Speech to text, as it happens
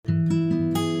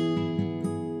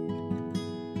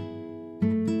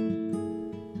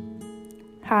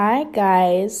Hi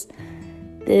guys,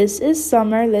 this is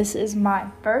Summer. This is my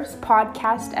first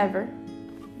podcast ever.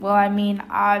 I've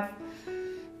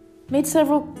made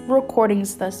several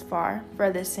recordings thus far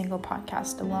for this single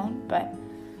podcast alone, but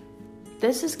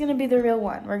this is going to be the real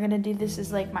one. We're going to do this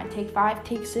as like my take 5,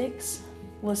 take 6.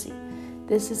 We'll see.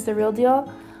 This is the real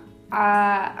deal.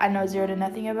 I know zero to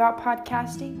nothing about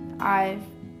podcasting. I've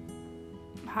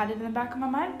had it in the back of my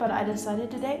mind, but I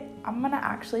decided today I'm going to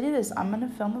actually do this. I'm going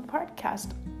to film a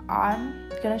podcast. I'm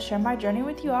going to share my journey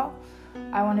with you all.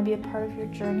 I want to be a part of your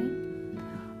journey.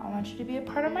 I want you to be a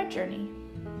part of my journey.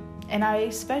 And I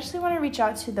especially want to reach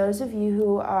out to those of you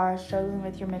who are struggling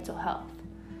with your mental health.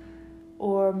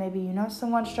 Or maybe you know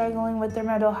someone struggling with their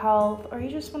mental health, or you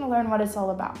just want to learn what it's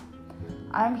all about.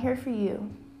 I'm here for you.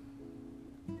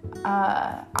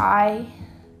 I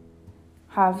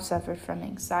have suffered from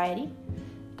anxiety,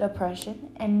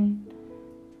 depression, and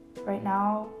right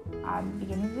now I'm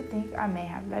beginning to think I may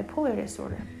have bipolar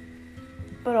disorder.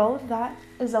 But all of that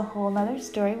is a whole other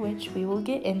story, which we will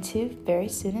get into very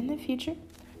soon in the future.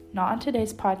 Not on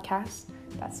today's podcast.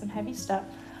 That's some heavy stuff.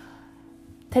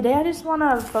 Today I just want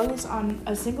to focus on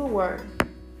a single word.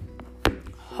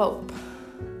 Hope.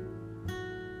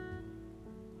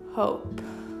 Hope.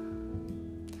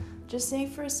 Just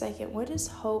think for a second, what does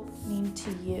hope mean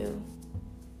to you?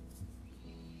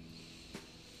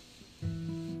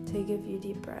 Take a few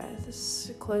deep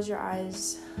breaths. Close your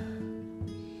eyes.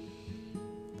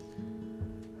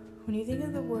 When you think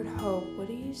of the word hope, what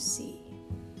do you see?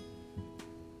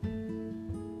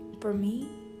 For me,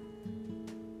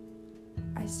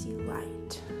 I see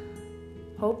light.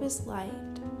 Hope is light.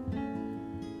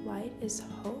 Light is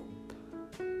hope.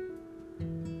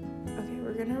 Okay,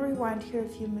 we're gonna rewind here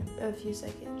a few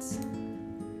seconds.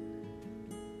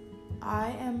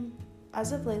 I am,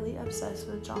 as of lately, obsessed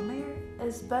with John Mayer,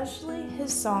 especially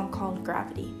his song called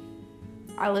Gravity.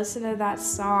 I listen to that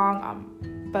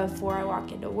song before I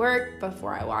walk into work,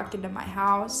 before I walk into my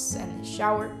house and the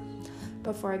shower,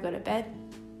 before I go to bed.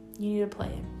 You need to play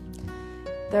it.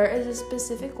 There is a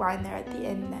specific line there at the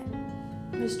end that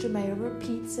Mr. Mayer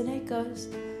repeats, and it goes,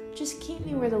 "Just keep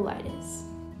me where the light is.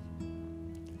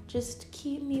 Just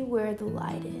keep me where the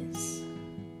light is.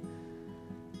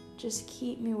 Just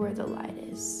keep me where the light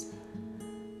is."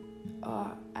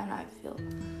 And I feel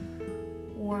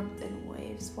warmth and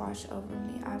waves wash over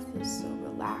me. I feel so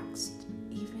relaxed,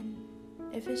 even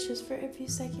if it's just for a few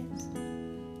seconds.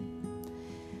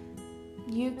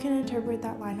 You can interpret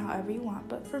that line however you want,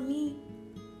 but for me,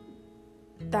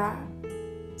 that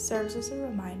serves as a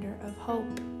reminder of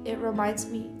hope. It reminds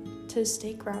me to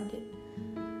stay grounded,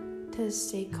 to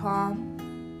stay calm,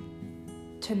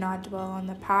 to not dwell on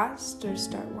the past or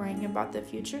start worrying about the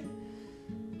future.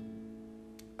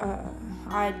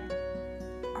 I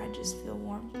just feel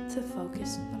warm to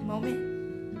focus in the moment.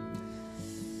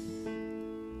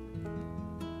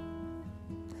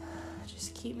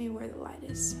 Just keep me where the light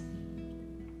is.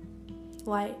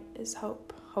 Light is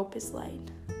hope. Hope is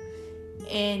light.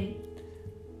 And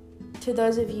to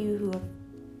those of you who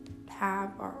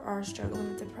have or are struggling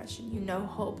with depression, you know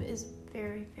hope is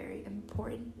very, very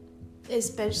important,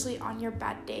 especially on your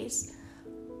bad days.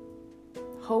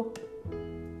 Hope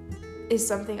is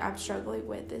something I'm struggling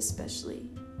with, especially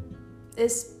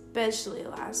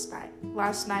last night.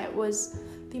 Last night was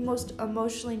the most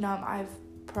emotionally numb I've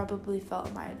probably felt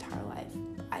in my entire life.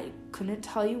 I couldn't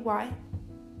tell you why.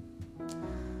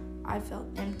 I felt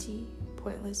empty,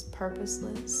 pointless,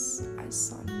 purposeless. I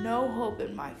saw no hope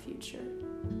in my future.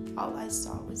 All I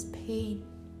saw was pain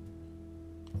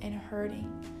and hurting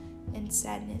and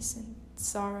sadness and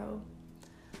sorrow.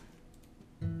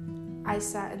 I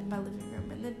sat in my living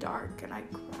room in the dark and I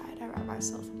cried. I wrapped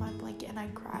myself in my blanket and I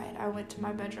cried. I went to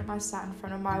my bedroom, I sat in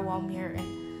front of my wall mirror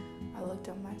and I looked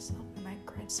at myself and I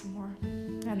cried some more.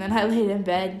 And then I laid in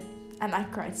bed and I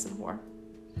cried some more.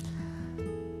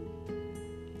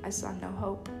 I saw no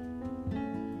hope.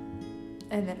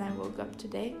 And then I woke up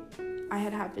today. I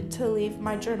had happened to leave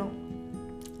my journal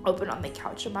open on the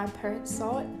couch and my parents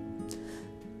saw it.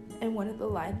 And one of the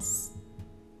lines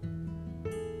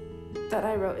that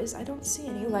I wrote is, "I don't see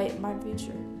any light in my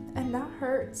future." And that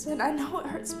hurts. And I know it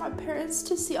hurts my parents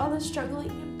to see all the struggling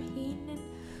and pain. And,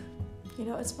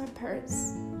 it's my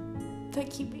parents that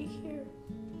keep me here.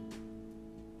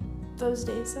 Those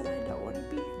days that I don't want to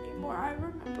be here anymore, I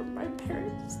remember my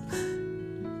parents.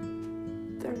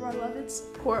 They're my love and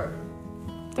support.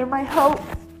 They're my hope.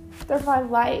 They're my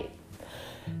light.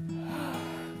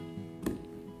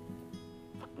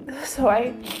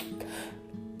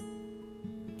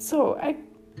 So I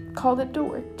called into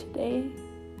work today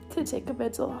to take a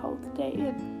mental health day,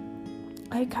 and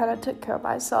I kind of took care of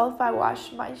myself. I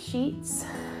washed my sheets.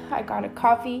 I got a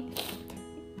coffee.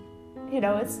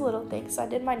 It's little things. I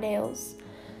did my nails.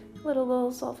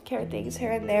 Little self-care things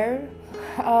here and there.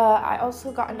 I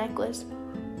also got a necklace.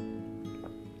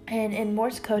 And in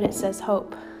Morse code, it says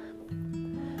hope.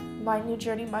 My new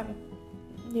journey, my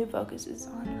new focus is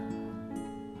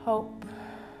on hope.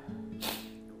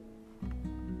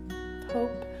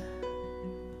 Hope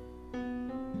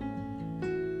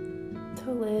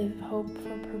to live, hope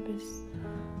for purpose.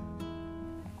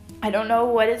 I don't know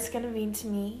what it's going to mean to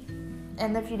me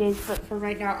in the few days, but for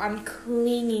right now, I'm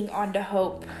clinging on to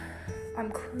hope.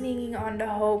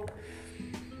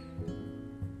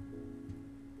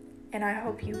 And I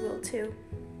hope you will too.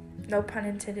 No pun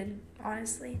intended,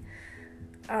 honestly.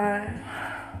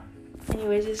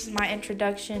 Anyways, this is my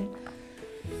introduction.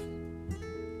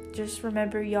 Just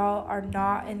remember, y'all are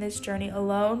not in this journey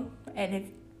alone. And if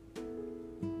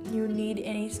you need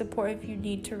any support, if you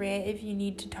need to rant, if you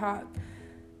need to talk,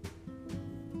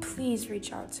 please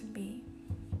reach out to me.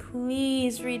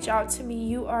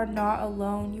 You are not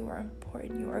alone. You are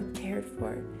important. You are cared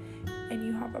for. And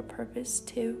you have a purpose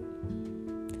too.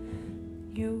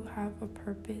 You have a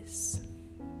purpose.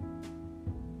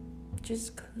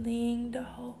 Just cling to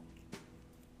hope.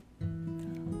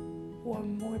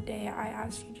 One more day, I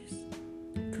ask you, just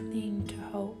cling to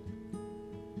hope.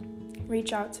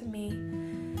 Reach out to me.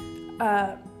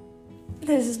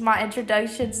 This is my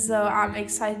introduction, so I'm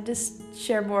excited to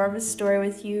share more of a story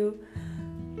with you.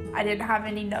 I didn't have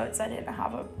any notes. I didn't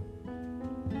have a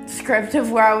script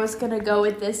of where I was going to go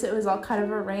with this. It was all kind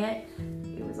of a rant.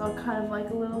 It was all kind of like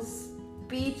a little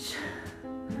speech.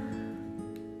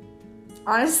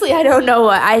 Honestly, I don't know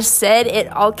what I said. It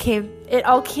all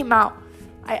came out.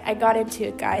 I got into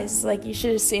it, guys. Like, you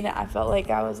should have seen it. I felt like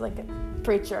I was like a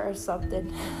preacher or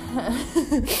something.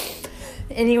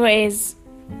 Anyways,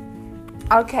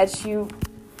 I'll catch you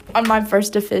on my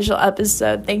first official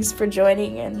episode. Thanks for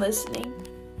joining and listening.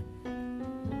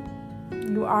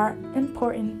 You are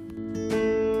important.